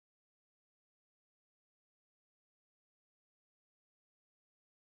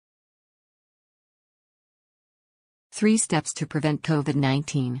3 Steps to Prevent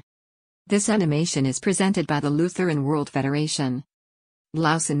COVID-19. This animation is presented by the Lutheran World Federation,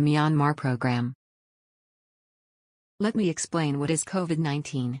 Laos and Myanmar program. Let me explain what is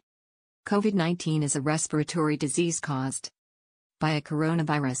COVID-19. COVID-19 is a respiratory disease caused by a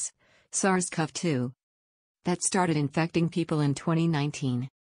coronavirus, SARS-CoV-2, that started infecting people in 2019.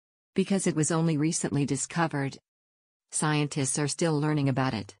 Because it was only recently discovered, scientists are still learning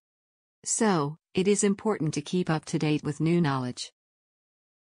about it. So, it is important to keep up to date with new knowledge.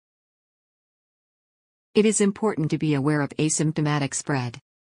 It is important to be aware of asymptomatic spread.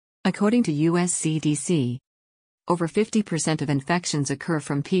 According to US CDC, over 50% of infections occur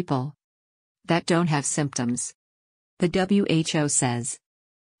from people that don't have symptoms. The WHO says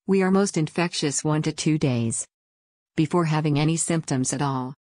we are most infectious 1 to 2 days before having any symptoms at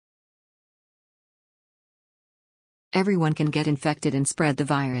all. Everyone can get infected and spread the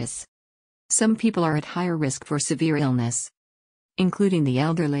virus. Some people are at higher risk for severe illness, including the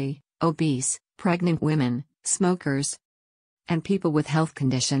elderly, obese, pregnant women, smokers, and people with health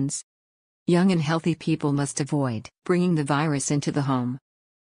conditions. Young and healthy people must avoid bringing the virus into the home.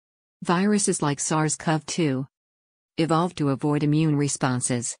 Viruses like SARS-CoV-2 evolved to avoid immune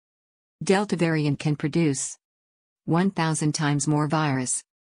responses. Delta variant can produce 1,000 times more virus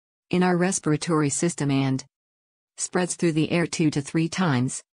in our respiratory system and spreads through the air 2 to 3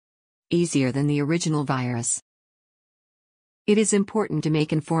 times easier than the original virus. It is important to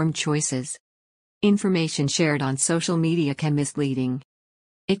make informed choices. Information shared on social media can be misleading.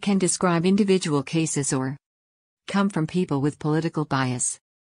 It can describe individual cases or come from people with political bias.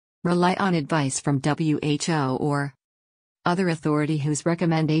 Rely on advice from WHO or other authority whose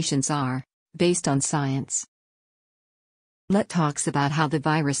recommendations are based on science. Let's talk about how the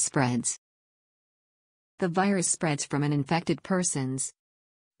virus spreads. The virus spreads from an infected person's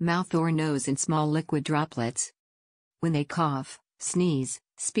mouth or nose in small liquid droplets when they cough, sneeze,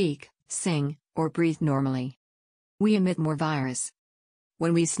 speak, sing, or breathe normally. We emit more virus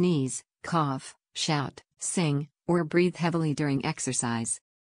when we sneeze, cough, shout, sing, or breathe heavily during exercise.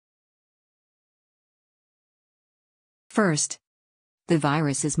 First, the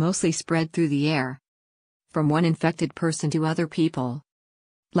virus is mostly spread through the air from one infected person to other people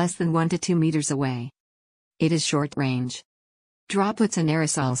less than 1 to 2 meters away. It is short range. Droplets and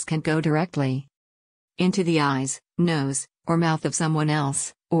aerosols can go directly into the eyes, nose, or mouth of someone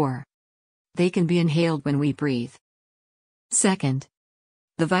else, or they can be inhaled when we breathe. Second,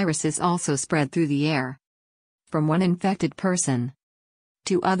 the virus is also spread through the air from one infected person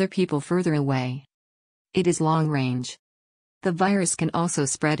to other people further away. It is long range. The virus can also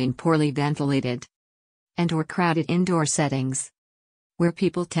spread in poorly ventilated and/or crowded indoor settings, where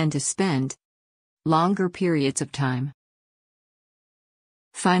people tend to spend longer periods of time.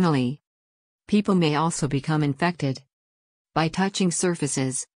 Finally, people may also become infected by touching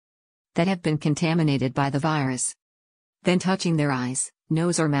surfaces that have been contaminated by the virus, then touching their eyes,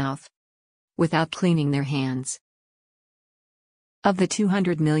 nose or mouth without cleaning their hands. Of the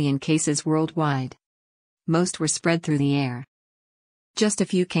 200 million cases worldwide, most were spread through the air. Just a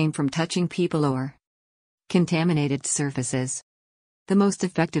few came from touching people or contaminated surfaces. The most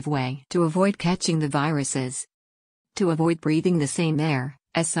effective way to avoid catching the virus is to avoid breathing the same air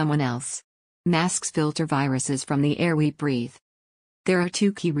as someone else. Masks filter viruses from the air we breathe. There are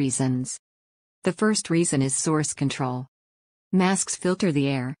 2 key reasons. The first reason is source control. Masks filter the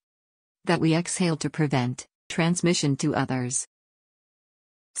air that we exhale to prevent transmission to others.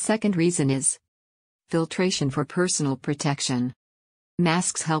 Second reason is filtration for personal protection.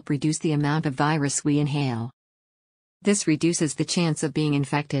 Masks help reduce the amount of virus we inhale. This reduces the chance of being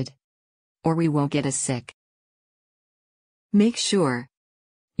infected, or we won't get as sick. Make sure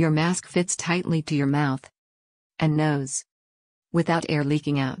your mask fits tightly to your mouth and nose without air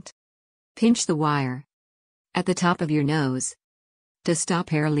leaking out. Pinch the wire at the top of your nose to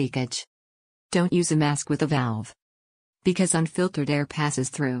stop air leakage. Don't use a mask with a valve, because unfiltered air passes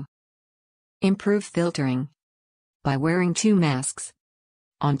through. Improve filtering by wearing 2 masks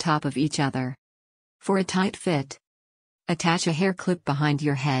on top of each other. For a tight fit, attach a hair clip behind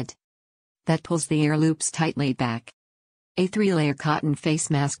your head that pulls the air loops tightly back. A 3-layer cotton face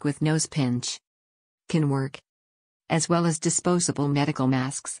mask with nose pinch can work, as well as disposable medical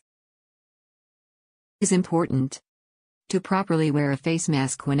masks. It is important to properly wear a face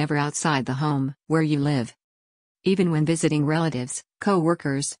mask whenever outside the home where you live, even when visiting relatives,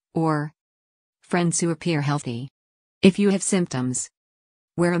 co-workers, or friends who appear healthy. If you have symptoms,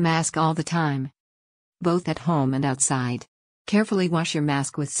 wear a mask all the time, both at home and outside. Carefully wash your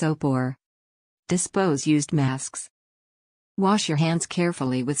mask with soap or dispose used masks. Wash your hands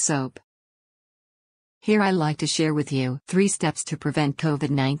carefully with soap. Here I like to share with you 3 steps to prevent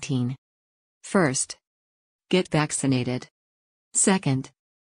COVID-19. First, get vaccinated. Second,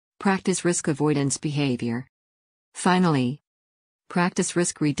 practice risk avoidance behavior. Finally, practice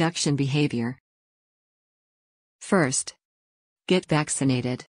risk reduction behavior. First, get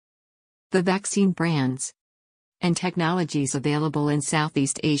vaccinated. The vaccine brands and technologies available in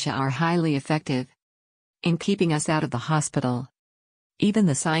Southeast Asia are highly effective in keeping us out of the hospital. Even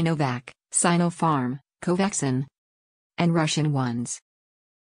the Sinovac, Sinopharm, Covaxin, and Russian ones.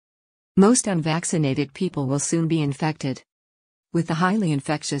 Most unvaccinated people will soon be infected with the highly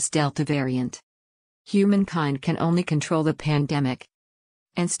infectious Delta variant. Humankind can only control the pandemic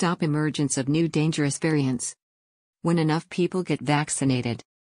and stop emergence of new dangerous variants when enough people get vaccinated.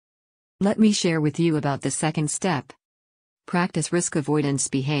 Let me share with you about the second step. Practice risk avoidance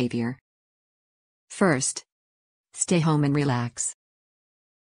behavior. First, stay home and relax.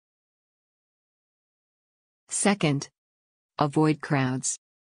 Second, avoid crowds.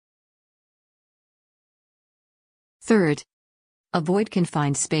 Third, avoid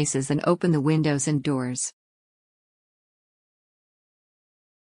confined spaces and open the windows and doors.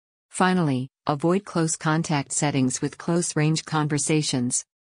 Finally, avoid close contact settings with close-range conversations,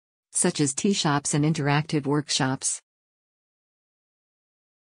 such as tea shops and interactive workshops.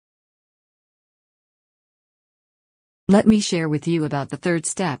 Let me share with you about the third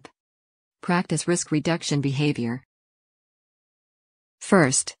step. Practice risk reduction behavior.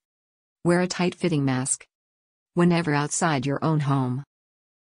 First, wear a tight-fitting mask whenever outside your own home.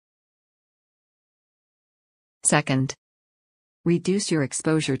 Second, reduce your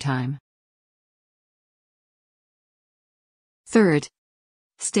exposure time. Third,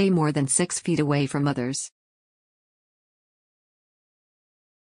 stay more than 6 feet away from others.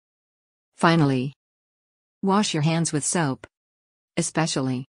 Finally, wash your hands with soap,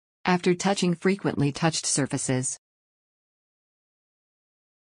 especially after touching frequently touched surfaces.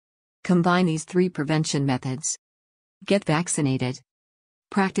 Combine these 3 prevention methods. Get vaccinated,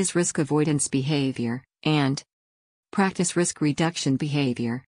 practice risk avoidance behavior, and practice risk reduction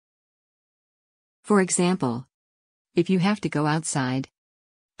behavior. For example, if you have to go outside,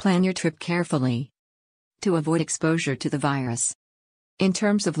 plan your trip carefully to avoid exposure to the virus. In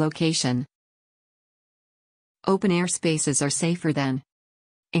terms of location, open-air spaces are safer than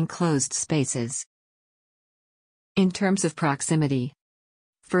enclosed spaces. In terms of proximity,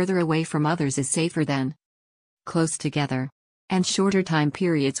 further away from others is safer than close together, and shorter time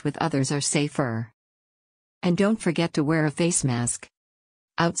periods with others are safer. And don't forget to wear a face mask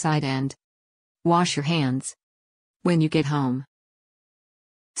outside and wash your hands when you get home.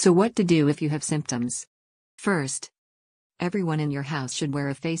 So what to do if you have symptoms? First, everyone in your house should wear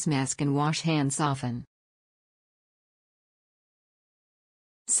a face mask and wash hands often.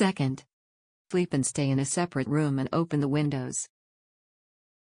 Second, sleep and stay in a separate room and open the windows.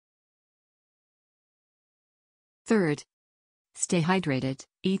 Third, stay hydrated,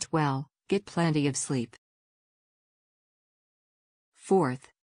 eat well, get plenty of sleep. Fourth,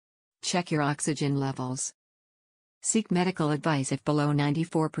 check your oxygen levels. Seek medical advice if below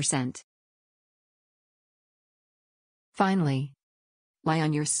 94%. Finally, lie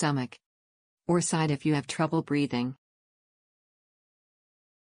on your stomach or side if you have trouble breathing.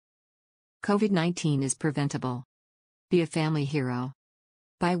 COVID-19 is preventable. Be a family hero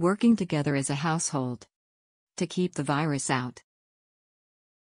by working together as a household to keep the virus out.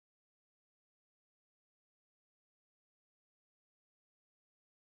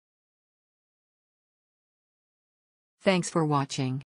 Thanks for watching.